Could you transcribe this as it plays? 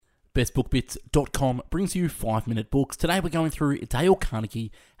BestBookBits.com brings you 5-minute books. Today we're going through Dale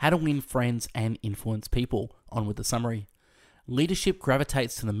Carnegie, How to Win Friends and Influence People. On with the summary. Leadership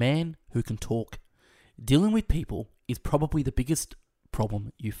gravitates to the man who can talk. Dealing with people is probably the biggest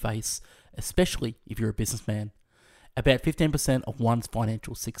problem you face, especially if you're a businessman. About 15% of one's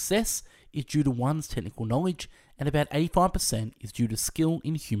financial success is due to one's technical knowledge, and about 85% is due to skill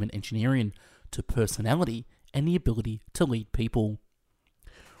in human engineering, to personality, and the ability to lead people.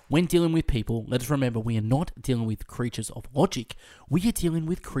 When dealing with people, let us remember we are not dealing with creatures of logic. We are dealing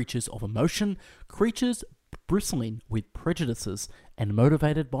with creatures of emotion, creatures bristling with prejudices and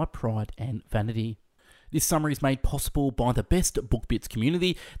motivated by pride and vanity. This summary is made possible by the Best Book Bits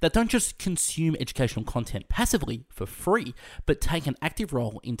community that don't just consume educational content passively for free, but take an active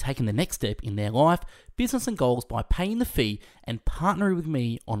role in taking the next step in their life, business and goals by paying the fee and partnering with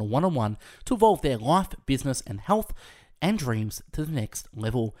me on a one-on-one to evolve their life, business and health and dreams to the next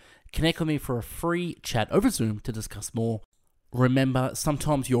level. Connect with me for a free chat over Zoom to discuss more. Remember,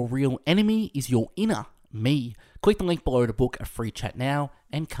 sometimes your real enemy is your inner me. Click the link below to book a free chat now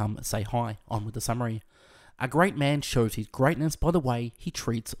and come say hi. On with the summary. A great man shows his greatness by the way he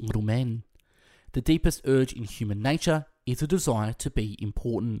treats little men. The deepest urge in human nature is a desire to be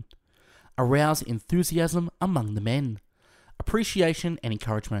important. Arouse enthusiasm among the men. Appreciation and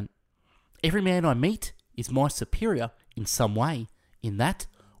encouragement. Every man I meet is my superior in some way. In that,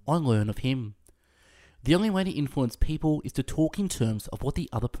 I learn of him. The only way to influence people is to talk in terms of what the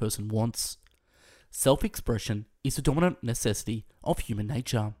other person wants. Self-expression is the dominant necessity of human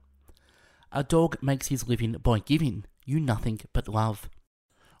nature. A dog makes his living by giving you nothing but love.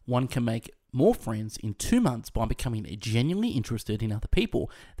 One can make more friends in 2 months by becoming genuinely interested in other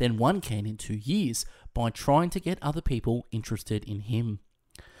people than one can in 2 years by trying to get other people interested in him.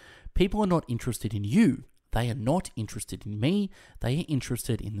 People are not interested in you. They are not interested in me. They are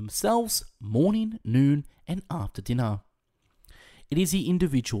interested in themselves, morning, noon, and after dinner. It is the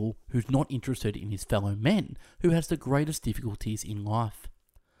individual who's not interested in his fellow men who has the greatest difficulties in life.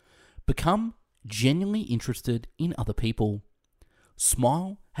 Become genuinely interested in other people.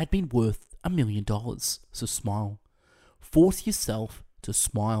 Smile had been worth $1 million, so smile. Force yourself to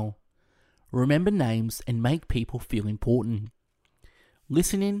smile. Remember names and make people feel important.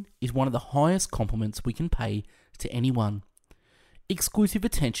 Listening is one of the highest compliments we can pay to anyone. Exclusive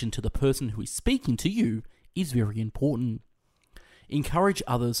attention to the person who is speaking to you is very important. Encourage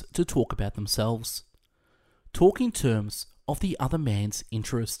others to talk about themselves. Talk in terms of the other man's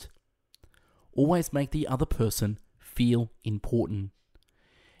interest. Always make the other person feel important.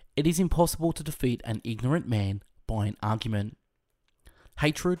 It is impossible to defeat an ignorant man by an argument.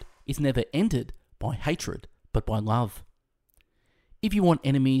 Hatred is never ended by hatred, but by love. If you want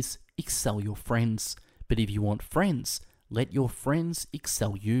enemies, excel your friends. But if you want friends, let your friends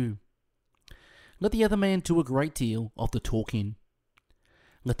excel you. Let the other man do a great deal of the talking.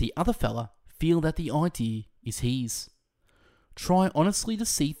 Let the other fella feel that the idea is his. Try honestly to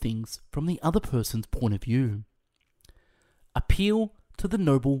see things from the other person's point of view. Appeal to the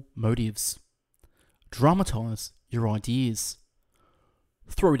noble motives. Dramatize your ideas.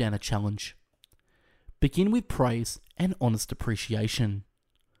 Throw down a challenge. Begin with praise and honest appreciation.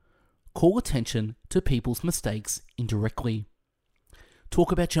 Call attention to people's mistakes indirectly.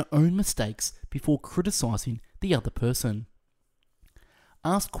 Talk about your own mistakes before criticizing the other person.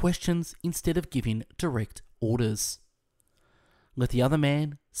 Ask questions instead of giving direct orders. Let the other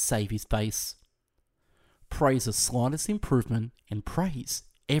man save his face. Praise the slightest improvement and praise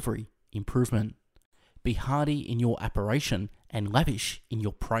every improvement. Be hearty in your approbation and lavish in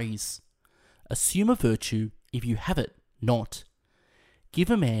your praise. Assume a virtue if you have it not. Give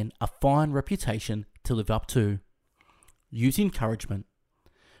a man a fine reputation to live up to. Use encouragement.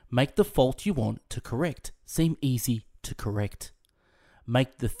 Make the fault you want to correct seem easy to correct.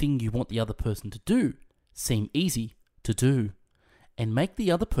 Make the thing you want the other person to do seem easy to do. And make the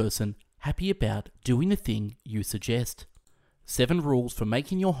other person happy about doing the thing you suggest. 7 rules for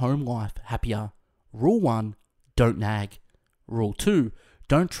making your home life happier. Rule 1, don't nag. Rule 2,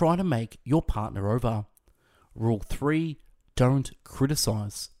 don't try to make your partner over. Rule 3, don't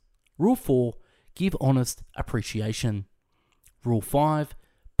criticize. Rule 4, give honest appreciation. Rule 5,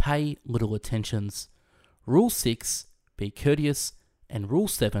 pay little attentions. Rule 6, be courteous. And Rule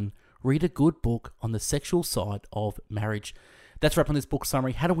 7, read a good book on the sexual side of marriage. That's a wrap on this book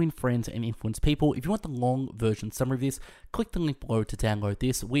summary, How to Win Friends and Influence People. If you want the long version summary of this, click the link below to download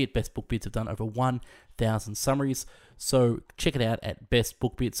this. We at Best Book Bits have done over 1,000 summaries, so check it out at Best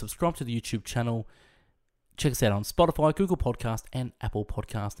Book Bits. Subscribe to the YouTube channel. Check us out on Spotify, Google Podcast, and Apple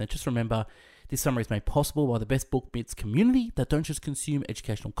Podcast. Now just remember, This summary is made possible by the Best Book Bits community that don't just consume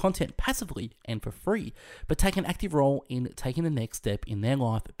educational content passively and for free, but take an active role in taking the next step in their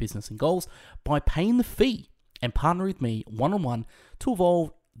life, business, and goals by paying the fee and partner with me one-on-one to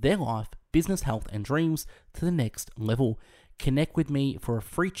evolve their life, business, health, and dreams to the next level. Connect with me for a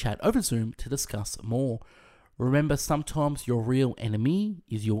free chat over Zoom to discuss more. Remember, sometimes your real enemy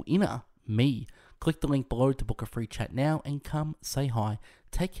is your inner me. Click the link below to book a free chat now and come say hi.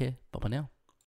 Take care. Bye-bye now.